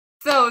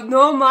So,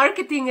 no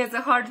marketing as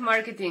a hard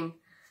marketing.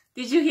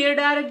 Did you hear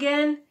that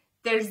again?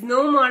 There's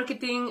no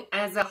marketing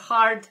as a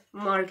hard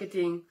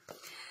marketing.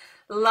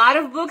 A lot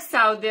of books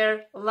out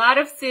there, a lot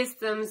of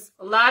systems,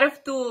 a lot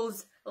of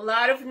tools, a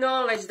lot of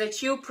knowledge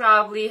that you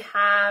probably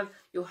have.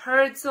 You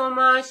heard so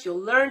much, you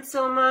learned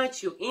so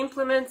much, you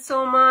implement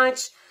so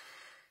much.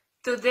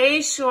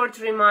 Today's short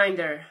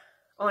reminder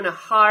on a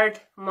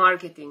hard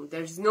marketing.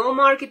 There's no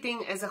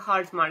marketing as a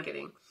hard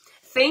marketing.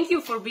 Thank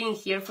you for being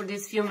here for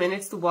these few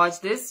minutes to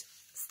watch this.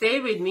 Stay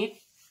with me.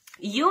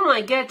 You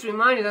might get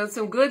reminded of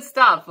some good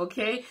stuff,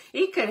 okay?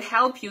 It can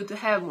help you to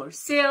have more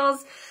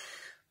sales.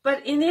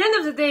 But in the end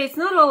of the day, it's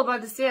not all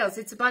about the sales.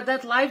 It's about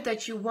that life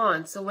that you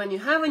want. So when you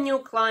have a new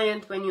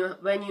client, when you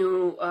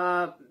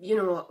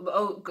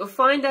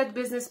find that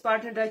business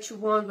partner that you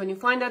want, when you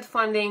find that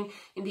funding,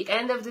 in the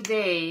end of the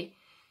day,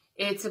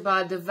 it's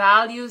about the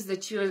values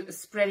that you're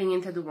spreading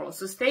into the world.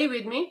 So stay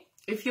with me.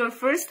 If you're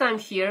first time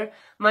here,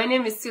 my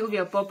name is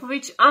Silvija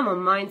Popovic. I'm a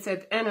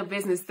mindset and a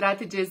business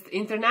strategist,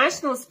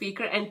 international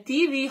speaker, and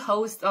TV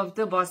host of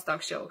The Boss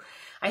Talk Show.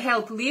 I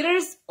help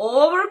leaders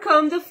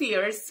overcome the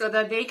fears so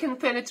that they can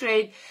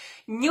penetrate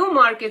new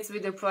markets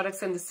with their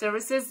products and the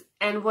services.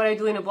 And what I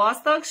do in a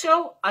Boss Talk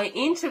Show, I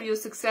interview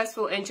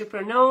successful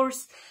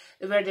entrepreneurs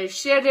where they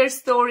share their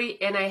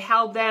story, and I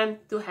help them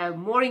to have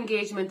more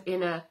engagement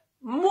in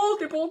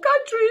multiple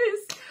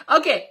countries.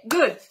 Okay,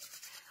 good.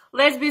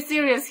 Let's be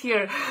serious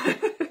here.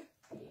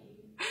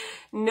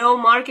 No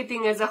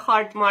marketing as a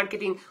hard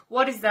marketing.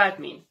 What does that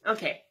mean?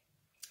 Okay.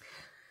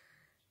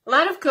 A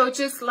lot of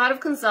coaches, a lot of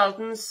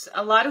consultants,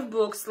 a lot of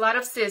books, a lot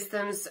of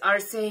systems are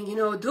saying,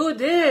 do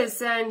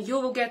this and you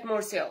will get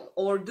more sales.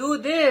 Or do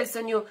this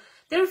and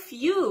there are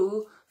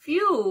few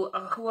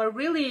who are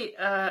really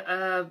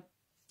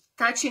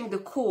touching the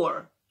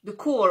core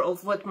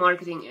of what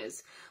marketing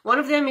is. One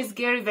of them is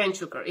Gary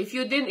Vaynerchuk. If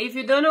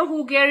you don't know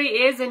who Gary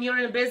is and you're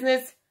in a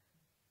business,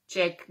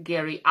 check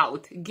Gary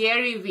out.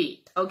 Gary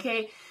V,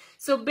 okay?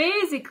 So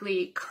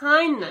basically,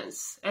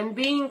 kindness and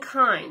being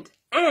kind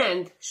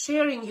and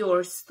sharing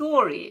your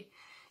story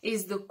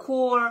is the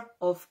core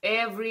of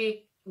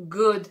every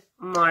good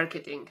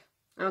marketing,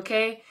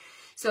 okay?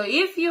 So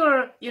if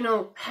you're,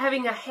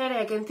 having a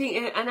headache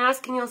and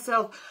asking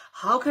yourself,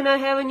 how can I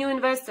have a new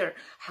investor?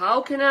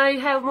 How can I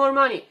have more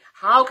money?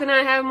 How can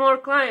I have more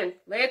clients?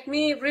 Let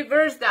me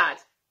reverse that.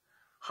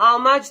 How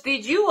much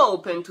did you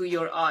open to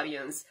your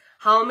audience?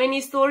 How many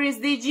stories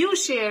did you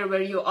share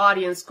where your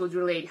audience could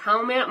relate?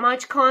 How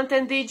much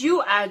content did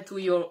you add to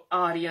your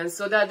audience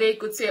so that they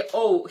could say,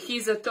 oh,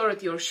 he's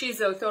authority or she's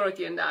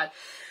authority in that?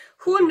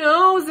 Who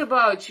knows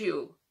about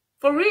you?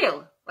 For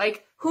real.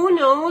 Like, who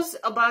knows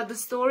about the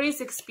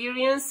stories,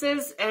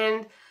 experiences,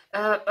 and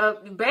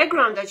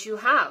background that you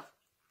have?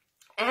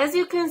 As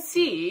you can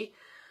see,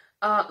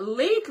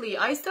 lately,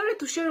 I started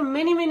to share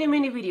many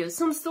videos,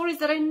 some stories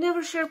that I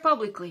never share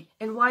publicly.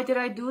 And why did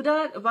I do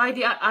that? Why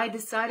did I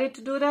decided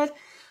to do that?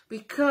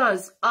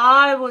 Because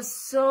I was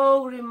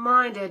so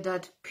reminded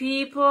that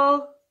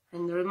people,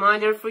 and the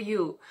reminder for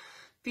you,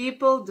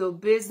 people do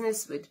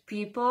business with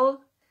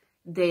people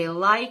they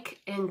like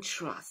and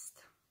trust.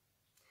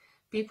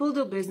 People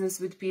do business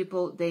with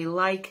people they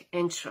like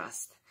and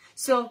trust.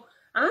 So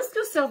ask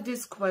yourself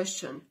this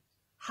question: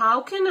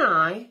 how can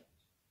I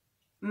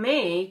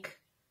make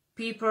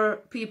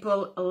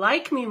people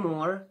like me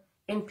more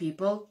and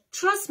people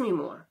trust me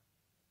more?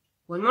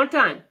 One more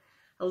time.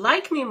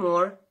 Like me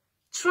more,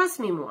 trust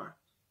me more.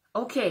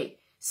 Okay,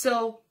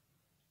 so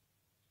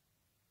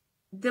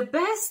the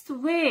best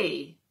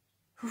way,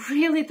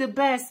 really the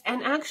best,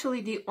 and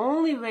actually the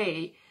only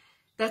way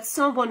that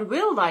someone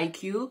will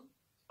like you,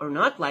 or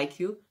not like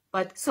you,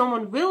 but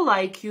someone will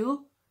like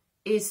you,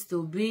 is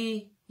to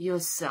be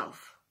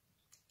yourself.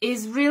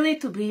 Is really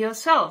to be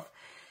yourself.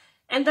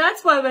 And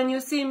that's why when you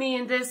see me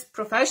in this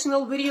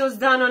professional videos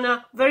done on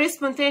a very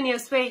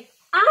spontaneous way,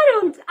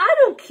 I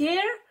don't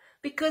care,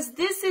 because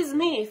this is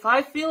me. If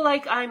I feel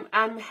like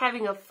I'm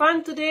having a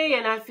fun today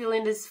and I feel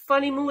in this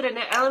funny mood and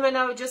element,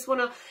 I just want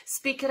to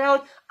speak it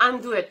out,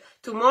 I'm doing it.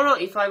 Tomorrow,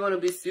 if I want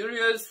to be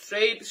serious,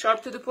 straight,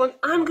 sharp to the point,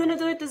 I'm going to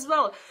do it as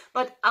well.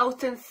 But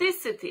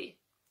authenticity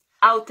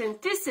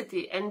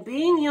and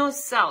being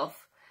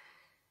yourself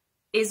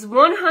is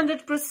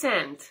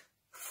 100%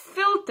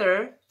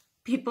 filter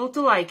people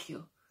to like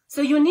you.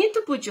 So you need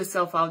to put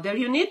yourself out there.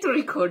 You need to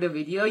record a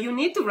video. You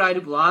need to write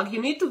a blog.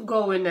 You need to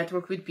go and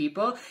network with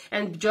people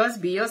and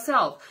just be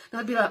yourself.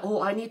 Not be like,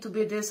 oh, I need to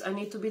be this, I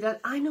need to be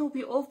that. I know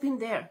we've all been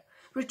there.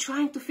 We're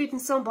trying to fit in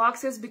some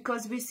boxes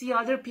because we see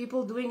other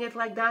people doing it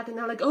like that and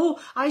they're like, oh,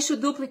 I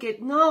should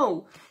duplicate.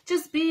 No,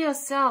 just be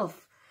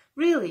yourself.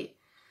 Really.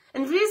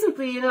 And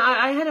recently,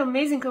 I had an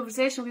amazing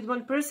conversation with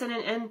one person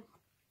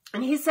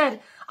and he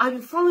said, I've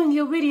been following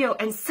your video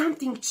and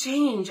something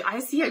changed. I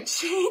see a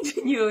change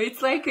in you.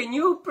 It's like a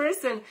new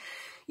person.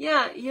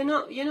 Yeah,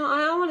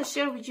 I want to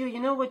share with you,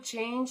 what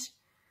changed?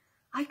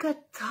 I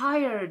got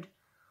tired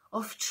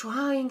of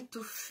trying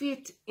to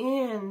fit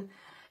in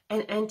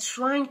and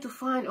trying to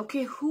find,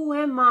 okay, who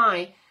am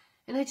I?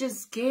 And I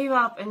just gave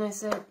up and I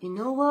said, you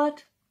know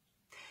what?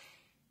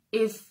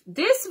 if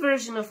this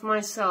version of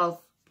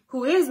myself,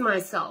 who is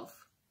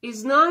myself,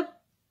 is not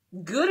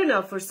good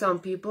enough for some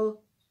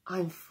people,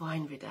 I'm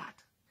fine with that.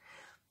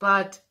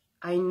 But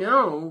I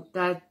know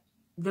that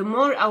the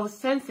more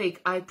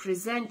authentic I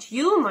present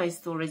you my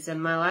stories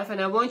and my life,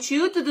 and I want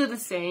you to do the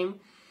same,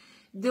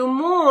 the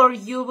more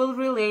you will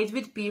relate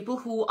with people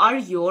who are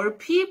your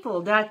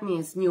people. That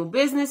means new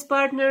business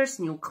partners,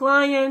 new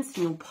clients,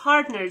 new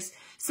partners.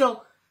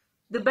 So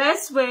the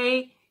best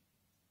way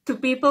to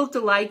people to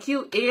like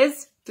you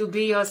is to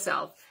be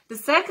yourself. The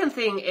second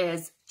thing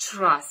is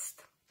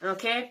trust.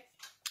 Okay?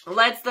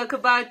 Let's talk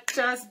about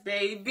trust,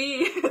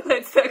 baby.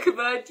 Let's talk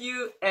about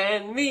you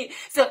and me.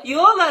 So you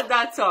all love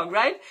that song,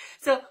 right?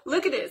 So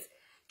look at this.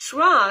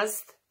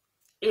 Trust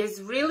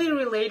is really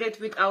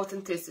related with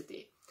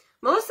authenticity.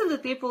 Most of the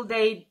people,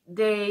 they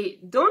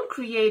don't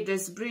create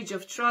this bridge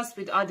of trust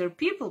with other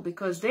people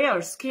because they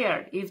are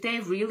scared. If they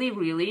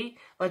really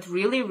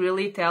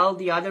tell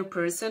the other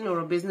person or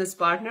a business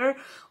partner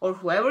or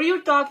whoever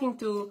you're talking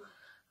to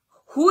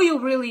who you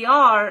really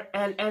are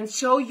and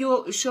show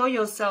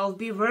yourself,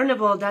 be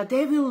vulnerable, that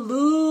they will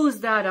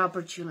lose that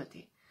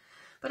opportunity.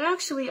 But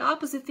actually,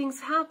 opposite things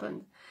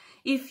happen.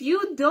 If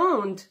you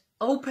don't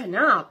open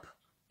up,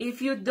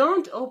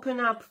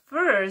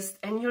 first,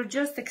 and you're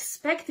just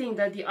expecting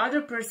that the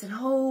other person,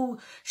 oh,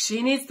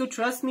 she needs to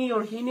trust me,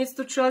 or he needs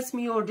to trust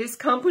me, or this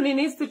company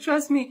needs to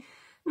trust me,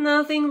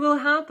 nothing will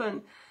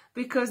happen.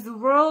 Because the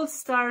world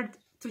starts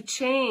to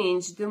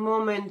change the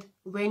moment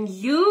when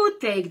you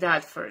take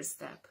that first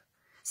step.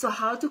 So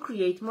how to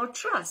create more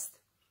trust?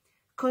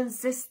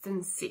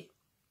 Consistency.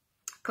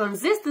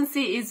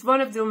 Consistency is one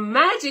of the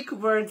magic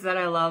words that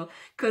I love,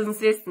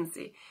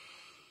 consistency.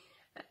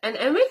 And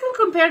we can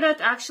compare that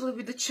actually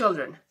with the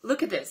children.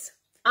 Look at this.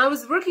 I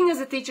was working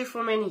as a teacher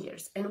for many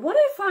years. And what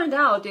I find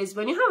out is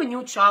when you have a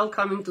new child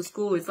coming to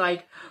school, it's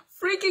like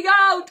freaking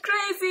out,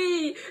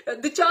 crazy.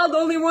 The child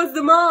only wants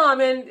the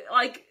mom. And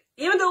like,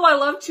 even though I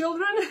love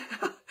children,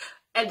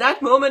 at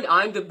that moment,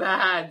 I'm the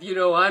bad,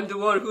 I'm the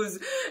one who's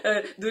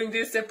doing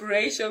this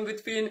separation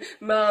between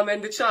mom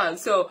and the child.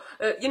 So,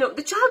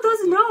 the child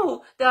doesn't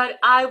know that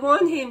I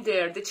want him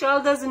there. The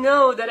child doesn't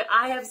know that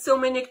I have so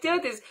many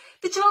activities.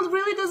 The child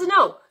really doesn't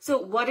know. So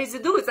what does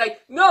it do? It's like,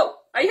 no,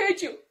 I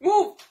hate you,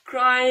 move,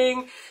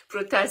 crying,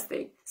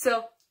 protesting.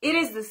 So it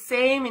is the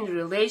same in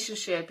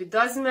relationship. It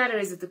doesn't matter,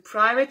 is it a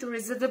private or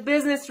is it a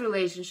business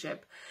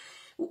relationship?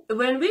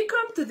 When we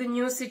come to the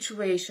new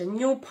situation,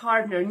 new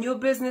partner, new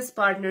business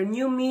partner,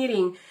 new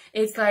meeting,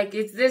 it's like,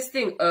 it's this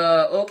thing,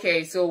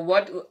 okay, so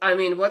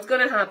what's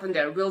gonna happen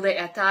there? Will they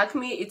attack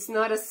me? It's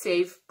not a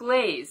safe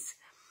place.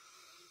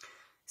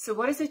 So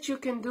what is it you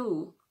can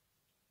do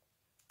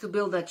to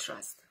build that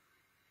trust?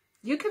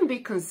 You can be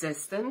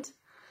consistent.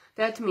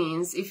 That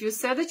means if you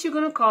said that you're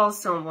gonna call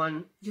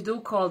someone, you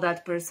do call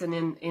that person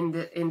in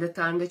the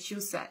time that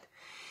you said.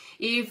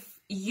 If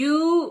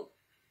you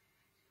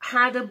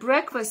had a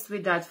breakfast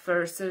with that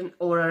person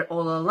or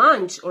a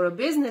lunch or a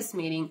business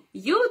meeting,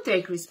 you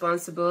take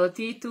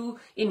responsibility to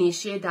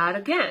initiate that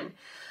again.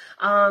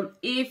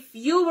 If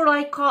you were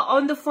like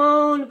on the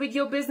phone with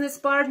your business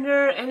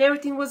partner and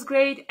everything was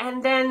great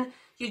and then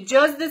you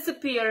just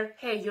disappear,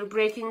 hey, you're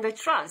breaking the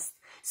trust.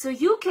 So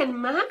you can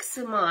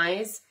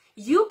maximize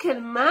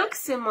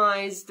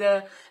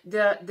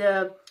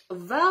the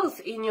wealth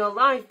in your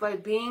life by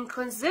being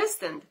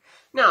consistent.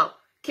 Now,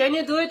 can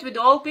you do it with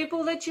all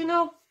people that you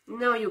know?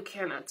 No, you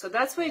cannot. So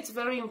that's why it's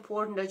very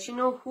important that you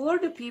know who are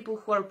the people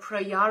who are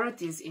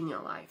priorities in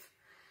your life.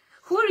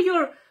 Who are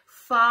your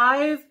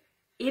 5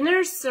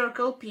 inner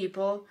circle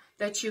people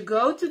that you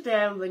go to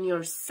them when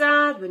you're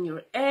sad, when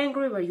you're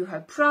angry, where you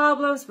have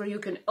problems, where you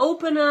can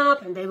open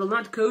up and they will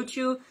not coach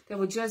you. They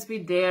will just be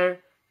there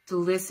to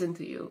listen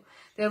to you.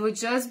 They will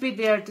just be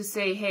there to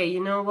say, hey,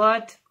 you know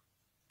what?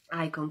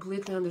 I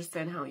completely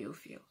understand how you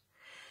feel.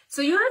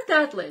 So you have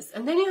that list,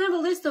 and then you have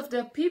a list of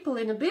the people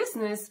in a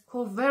business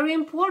who are very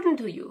important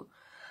to you.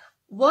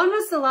 When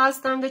was the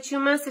last time that you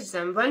messaged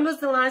them? When was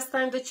the last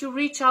time that you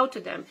reached out to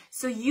them?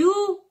 So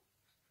you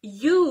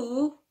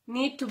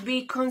need to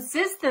be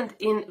consistent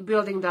in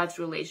building that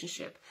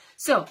relationship.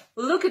 So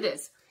look at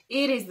this.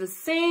 It is the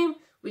same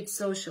with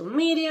social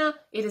media.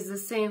 It is the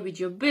same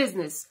with your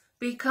business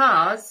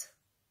because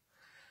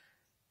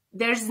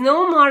there's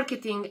no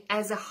marketing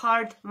as a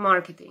hard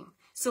marketing.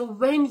 So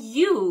when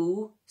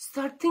you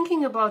start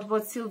thinking about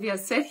what Silvia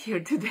said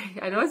here today,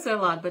 I know it's a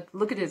lot, but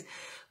look at this.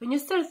 When you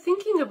start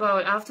thinking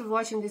about after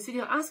watching this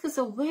video, ask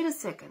yourself, wait a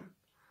second.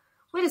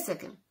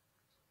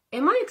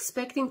 Am I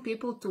expecting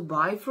people to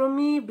buy from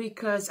me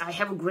because I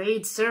have a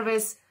great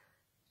service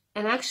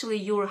and actually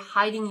you're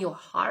hiding your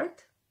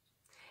heart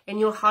and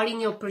you're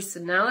hiding your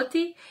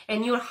personality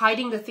and you're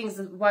hiding the things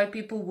that why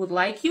people would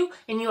like you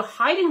and you're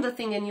hiding the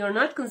thing and you're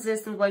not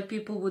consistent why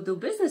people would do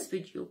business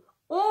with you?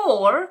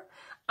 Or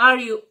are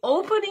you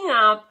opening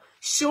up,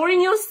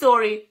 sharing your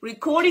story,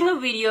 recording a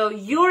video,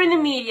 you're in the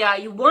media,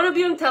 you want to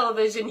be on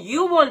television,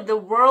 you want the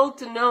world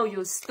to know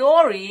your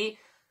story,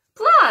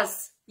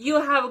 plus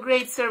you have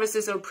great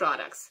services or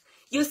products.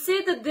 You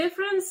see the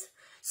difference?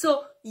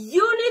 So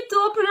you need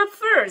to open up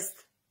first.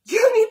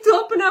 You need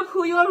to open up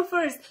who you are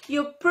first,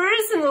 your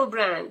personal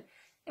brand.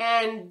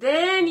 And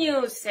then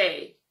you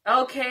say,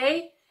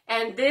 okay,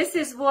 and this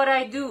is what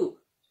I do.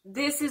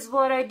 This is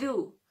what I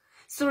do.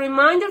 So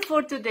reminder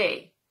for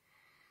today,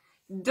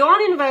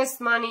 don't invest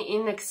money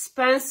in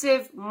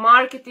expensive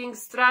marketing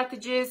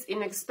strategies,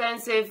 in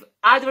expensive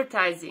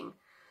advertising.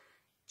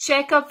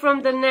 Check up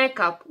from the neck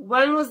up.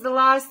 When was the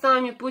last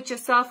time you put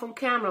yourself on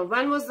camera?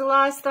 When was the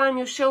last time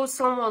you showed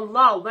someone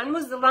love? When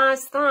was the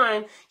last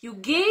time you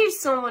gave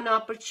someone an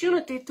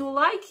opportunity to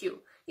like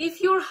you?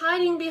 If you're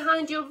hiding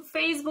behind your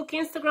Facebook,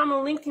 Instagram,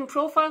 or LinkedIn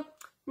profile,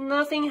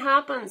 nothing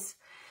happens.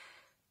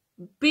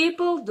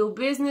 People do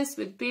business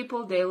with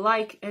people they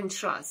like and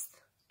trust.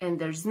 And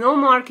there's no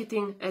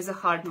marketing as a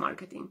hard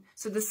marketing.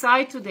 So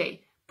decide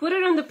today. Put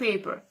it on the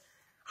paper.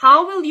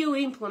 How will you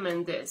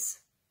implement this?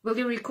 Will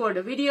you record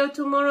a video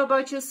tomorrow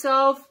about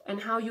yourself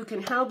and how you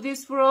can help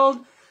this world?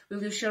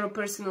 Will you share a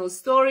personal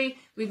story?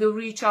 Will you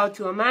reach out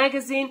to a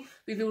magazine?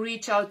 Will you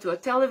reach out to a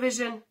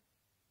television?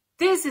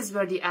 This is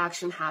where the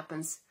action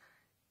happens.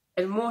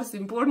 And most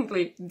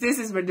importantly, this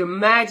is where the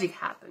magic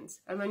happens.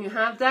 And when you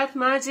have that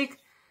magic,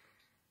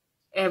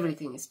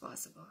 everything is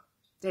possible.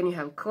 Then you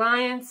have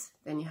clients,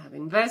 then you have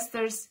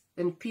investors,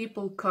 then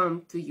people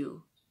come to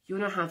you. You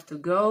don't have to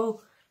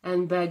go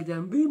and beg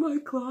them, be my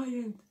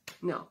client.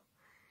 No.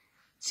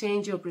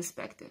 Change your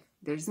perspective.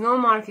 There's no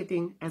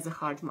marketing as a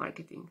hard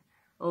marketing.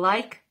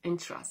 Like and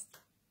trust.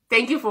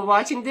 Thank you for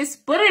watching this.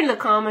 Put it in the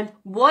comment.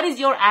 What is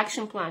your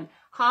action plan?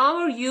 How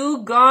are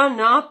you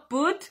gonna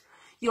put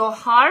your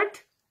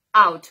heart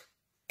out?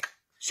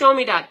 Show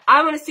me that.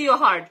 I want to see your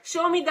heart.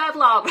 Show me that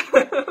love.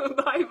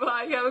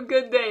 Bye-bye. Have a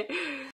good day.